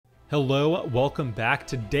Hello, welcome back.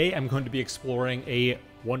 Today I'm going to be exploring a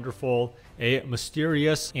wonderful, a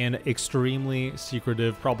mysterious, and extremely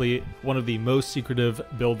secretive, probably one of the most secretive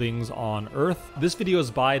buildings on Earth. This video is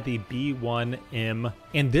by the B1M,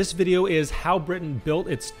 and this video is how Britain built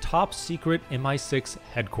its top secret MI6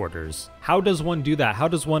 headquarters. How does one do that? How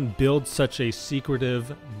does one build such a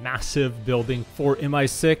secretive, massive building for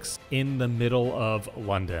MI6 in the middle of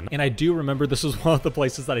London? And I do remember this was one of the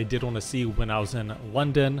places that I did want to see when I was in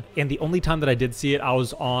London. And the only time that I did see it, I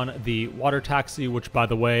was on the water taxi, which by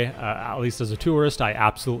the way, at least as a tourist, I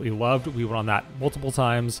absolutely loved. We went on that multiple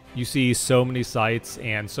times. You see so many sites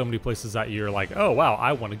and so many places that you're like, oh wow,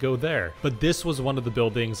 I want to go there. But this was one of the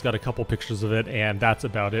buildings, got a couple pictures of it, and that's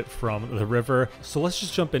about it from the river. So let's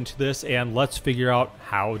just jump into this and let's figure out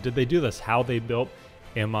how did they do this, how they built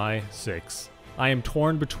MI6. I am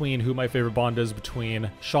torn between who my favorite Bond is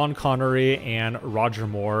between Sean Connery and Roger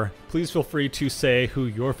Moore. Please feel free to say who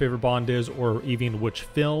your favorite Bond is or even which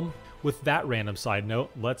film. With that random side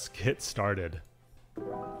note, let's get started.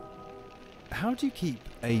 How do you keep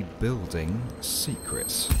a building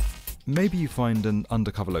secret? Maybe you find an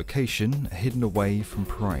undercover location hidden away from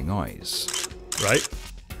prying eyes. Right?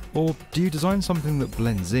 Or do you design something that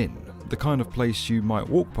blends in, the kind of place you might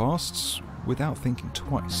walk past without thinking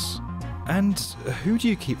twice? And who do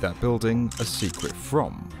you keep that building a secret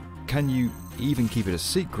from? Can you even keep it a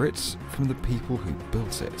secret from the people who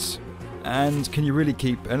built it? And can you really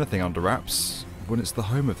keep anything under wraps when it's the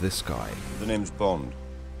home of this guy? The name's Bond.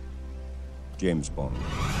 James Bond.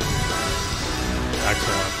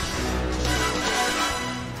 Excellent.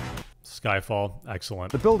 Skyfall,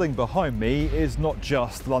 excellent. The building behind me is not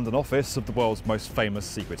just the London office of the world's most famous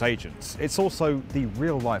secret agents. It's also the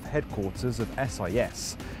real-life headquarters of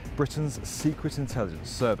SIS, Britain's secret intelligence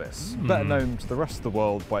service, better known to the rest of the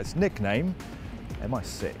world by its nickname,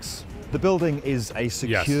 MI6. The building is a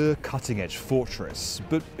secure, cutting-edge fortress,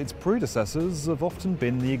 but its predecessors have often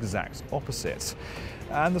been the exact opposite.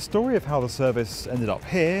 And the story of how the service ended up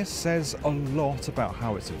here says a lot about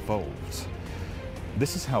how it's evolved.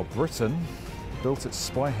 This is how Britain built its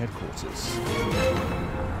spy headquarters.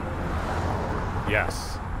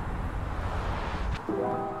 Yes.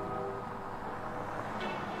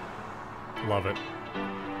 Love it.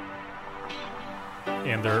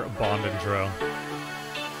 And their Bond intro.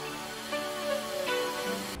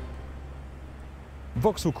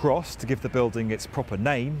 Vauxhall Cross, to give the building its proper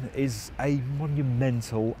name, is a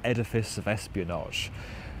monumental edifice of espionage.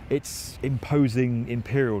 Its imposing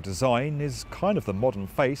imperial design is kind of the modern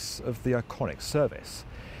face of the iconic service.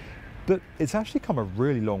 But it's actually come a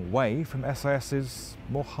really long way from SIS's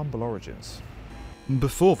more humble origins.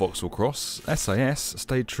 Before Vauxhall Cross, SIS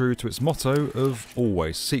stayed true to its motto of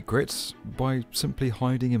always secret by simply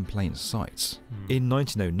hiding in plain sight. In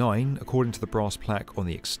 1909, according to the brass plaque on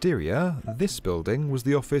the exterior, this building was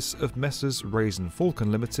the office of Messrs Raisin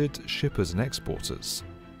Falcon Limited, shippers and exporters.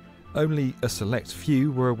 Only a select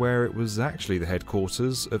few were aware it was actually the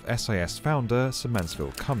headquarters of SIS founder Sir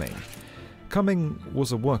Mansfield Cumming. Cumming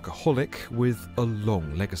was a workaholic with a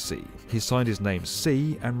long legacy. He signed his name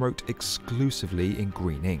C and wrote exclusively in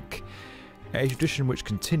green ink, a tradition which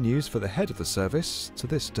continues for the head of the service to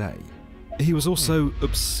this day. He was also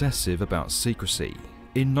obsessive about secrecy.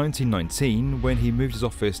 In 1919, when he moved his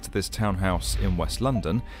office to this townhouse in West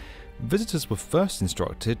London, visitors were first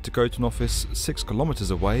instructed to go to an office 6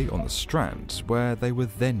 kilometres away on the Strand, where they were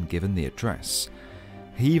then given the address.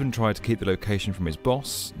 He even tried to keep the location from his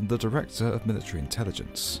boss, the Director of Military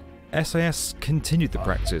Intelligence. SIS continued the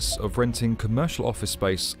practice of renting commercial office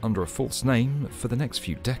space under a false name for the next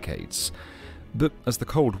few decades. But as the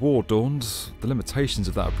Cold War dawned, the limitations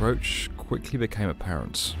of that approach quickly became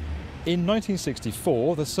apparent. In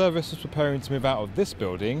 1964, the service was preparing to move out of this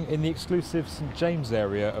building in the exclusive St James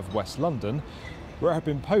area of West London, where it had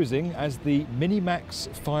been posing as the Minimax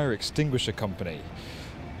Fire Extinguisher Company.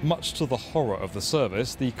 Much to the horror of the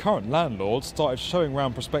service, the current landlord started showing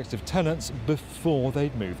around prospective tenants before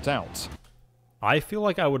they'd moved out. I feel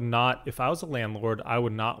like I would not, if I was a landlord, I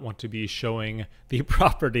would not want to be showing the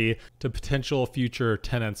property to potential future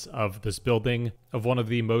tenants of this building, of one of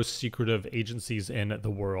the most secretive agencies in the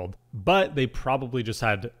world. But they probably just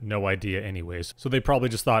had no idea anyways. So they probably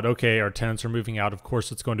just thought, okay, our tenants are moving out. Of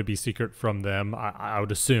course, it's going to be secret from them, I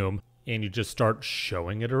would assume. And you just start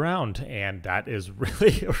showing it around, and that is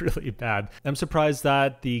really, really bad. I'm surprised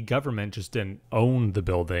that the government just didn't own the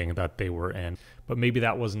building that they were in, but maybe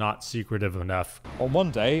that was not secretive enough. On one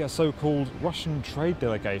day, a so-called Russian trade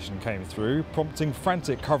delegation came through, prompting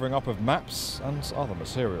frantic covering up of maps and other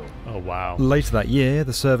material. Oh wow. Later that year,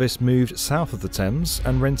 the service moved south of the Thames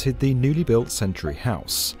and rented the newly built Century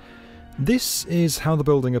House. This is how the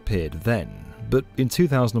building appeared then, but in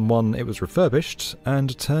 2001 it was refurbished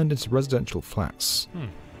and turned into residential flats.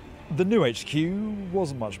 The new HQ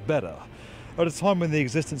wasn't much better. At a time when the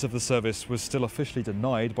existence of the service was still officially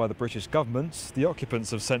denied by the British government, the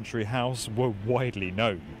occupants of Century House were widely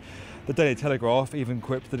known. The Daily Telegraph even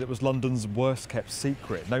quipped that it was London's worst kept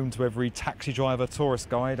secret, known to every taxi driver, tourist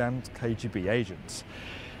guide and KGB agent.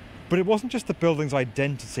 But it wasn't just the building's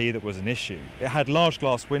identity that was an issue. It had large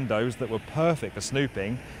glass windows that were perfect for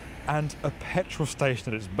snooping and a petrol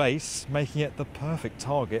station at its base, making it the perfect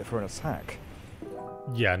target for an attack.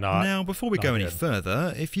 Yeah, Now, before we go any good.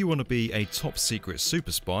 further, if you want to be a top secret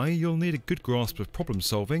super spy, you'll need a good grasp of problem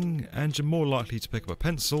solving, and you're more likely to pick up a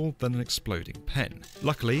pencil than an exploding pen.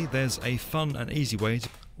 Luckily, there's a fun and easy way to...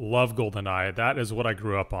 Love GoldenEye. That is what I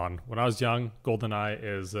grew up on. When I was young, GoldenEye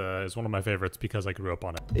is one of my favorites because I grew up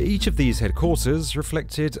on it. Each of these headquarters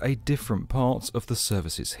reflected a different part of the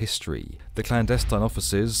service's history. The clandestine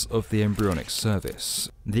offices of the embryonic service,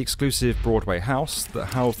 the exclusive Broadway house that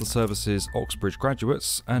housed the service's Oxbridge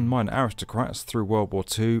graduates and minor aristocrats through World War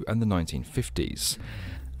II and the 1950s.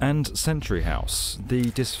 And Century House, the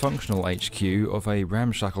dysfunctional HQ of a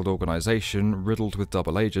ramshackled organisation riddled with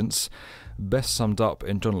double agents, best summed up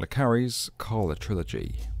in John le Carre's Carla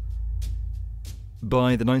trilogy.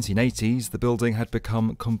 By the 1980s, the building had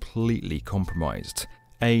become completely compromised.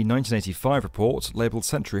 A 1985 report labelled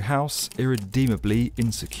Century House irredeemably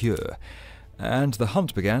insecure, and the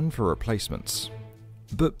hunt began for replacements.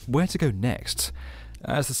 But where to go next?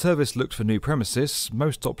 As the service looked for new premises,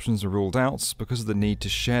 most options were ruled out because of the need to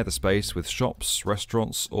share the space with shops,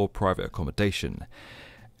 restaurants or private accommodation.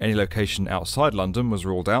 Any location outside London was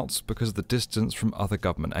ruled out because of the distance from other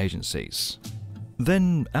government agencies.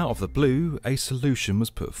 Then, out of the blue, a solution was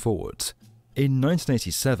put forward. In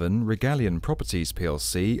 1987, Regalian Properties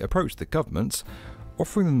plc approached the government,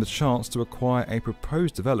 offering them the chance to acquire a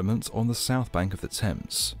proposed development on the south bank of the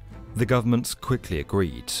Thames. The government quickly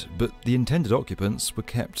agreed, but the intended occupants were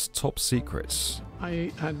kept top secret.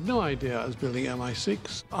 I had no idea I was building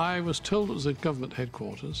MI6. I was told it was at government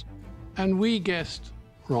headquarters, and we guessed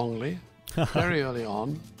wrongly, very early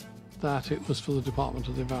on, that it was for the Department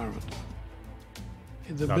of the Environment.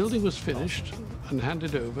 The building was finished and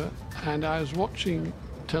handed over, and I was watching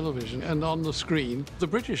television, and on the screen, the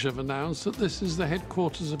British have announced that this is the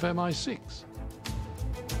headquarters of MI6.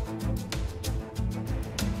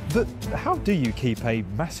 But how do you keep a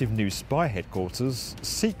massive new spy headquarters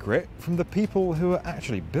secret from the people who are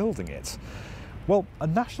actually building it? Well, a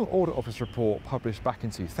National Audit Office report published back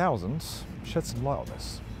in 2000 shed some light on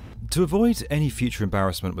this. To avoid any future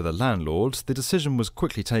embarrassment with a landlord, the decision was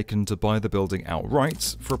quickly taken to buy the building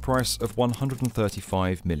outright for a price of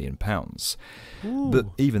 £135 million. But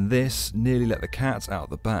even this nearly let the cat out of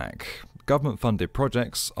the bag. Government-funded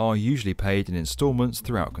projects are usually paid in instalments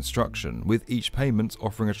throughout construction, with each payment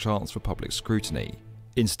offering a chance for public scrutiny.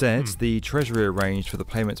 Instead, the Treasury arranged for the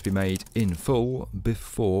payment to be made in full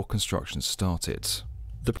before construction started.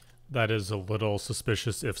 That is a little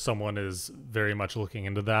suspicious if someone is very much looking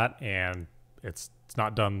into that and it's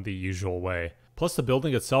not done the usual way. Plus, the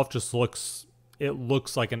building itself just looks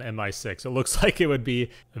like an MI6. It looks like it would be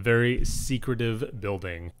a very secretive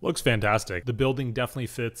building. Looks fantastic. The building definitely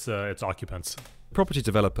fits its occupants. Property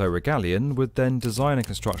developer Regalian would then design and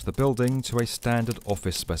construct the building to a standard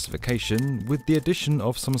office specification with the addition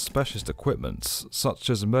of some specialist equipment, such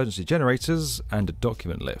as emergency generators and a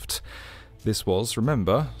document lift. This was,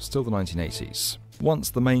 remember, still the 1980s. Once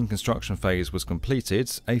the main construction phase was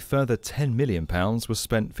completed, a further £10 million was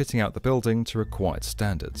spent fitting out the building to required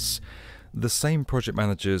standards. The same project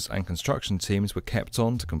managers and construction teams were kept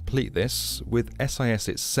on to complete this, with SIS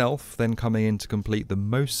itself then coming in to complete the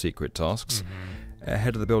most secret tasks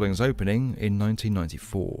ahead of the building's opening in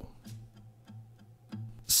 1994.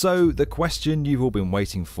 So, the question you've all been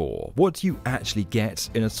waiting for: what do you actually get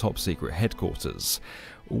in a top secret headquarters?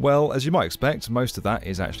 Well, as you might expect, most of that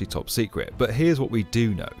is actually top secret, but here's what we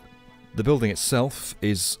do know. The building itself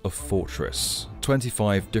is a fortress.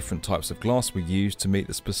 25 different types of glass were used to meet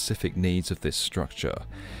the specific needs of this structure.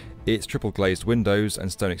 Its triple glazed windows and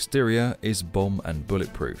stone exterior is bomb and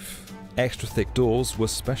bulletproof. Extra thick doors were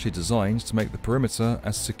specially designed to make the perimeter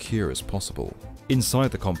as secure as possible.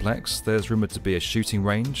 Inside the complex, there's rumoured to be a shooting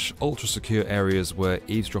range, ultra-secure areas where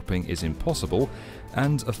eavesdropping is impossible,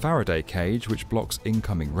 and a Faraday cage which blocks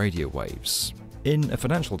incoming radio waves. In a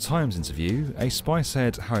Financial Times interview, a spy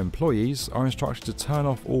said how employees are instructed to turn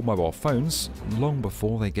off all mobile phones long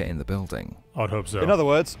before they get in the building. I would hope so. In other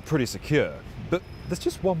words, pretty secure. But there's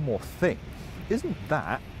just one more thing. Isn't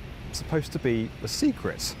that supposed to be a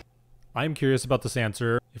secret? I'm curious about this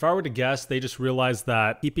answer. If I were to guess, they just realized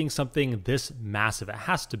that keeping something this massive, it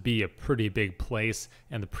has to be a pretty big place,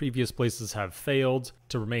 and the previous places have failed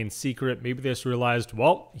to remain secret. Maybe they just realized,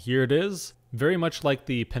 well, here it is. Very much like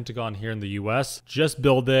the Pentagon here in the US. Just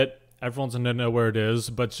build it. Everyone's going to know where it is,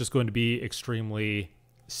 but it's just going to be extremely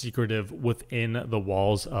secretive within the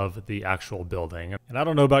walls of the actual building. And I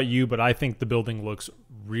don't know about you, but I think the building looks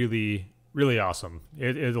really, really awesome.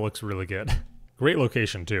 It looks really good. Great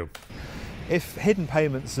location too. If hidden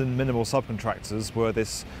payments and minimal subcontractors were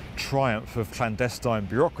this triumph of clandestine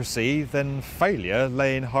bureaucracy, then failure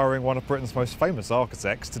lay in hiring one of Britain's most famous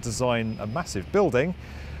architects to design a massive building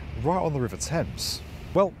right on the River Thames.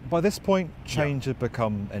 Well, by this point, change had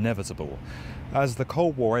become inevitable. As the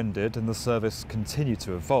Cold War ended and the service continued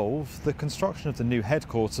to evolve, the construction of the new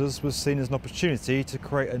headquarters was seen as an opportunity to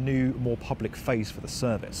create a new, more public face for the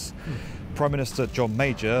service. Prime Minister John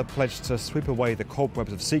Major pledged to sweep away the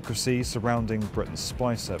cobwebs of secrecy surrounding Britain's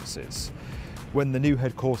spy services. When the new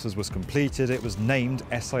headquarters was completed, it was named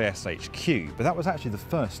SIS HQ, but that was actually the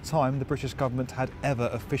first time the British government had ever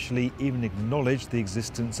officially even acknowledged the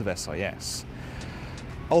existence of SIS.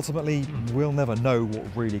 Ultimately, we'll never know what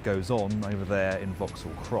really goes on over there in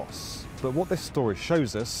Vauxhall Cross. But what this story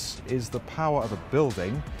shows us is the power of a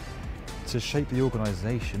building to shape the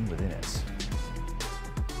organisation within it.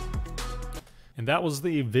 And that was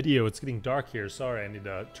the video. It's getting dark here. Sorry, I need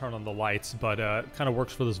to turn on the lights, but it kind of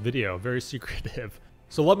works for this video. Very secretive.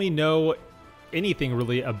 So let me know anything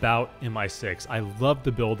really about MI6. I love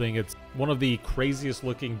the building. It's one of the craziest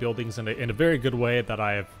looking buildings in a very good way that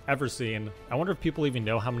I have ever seen. I wonder if people even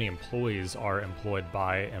know how many employees are employed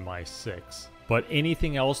by MI6. But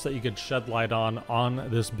anything else that you could shed light on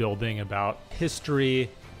this building about history,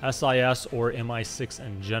 SIS, or MI6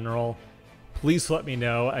 in general, please let me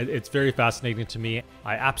know. It's very fascinating to me.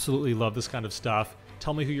 I absolutely love this kind of stuff.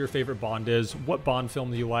 Tell me who your favorite Bond is, what Bond film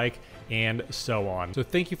do you like, and so on. So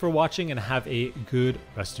thank you for watching and have a good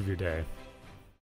rest of your day.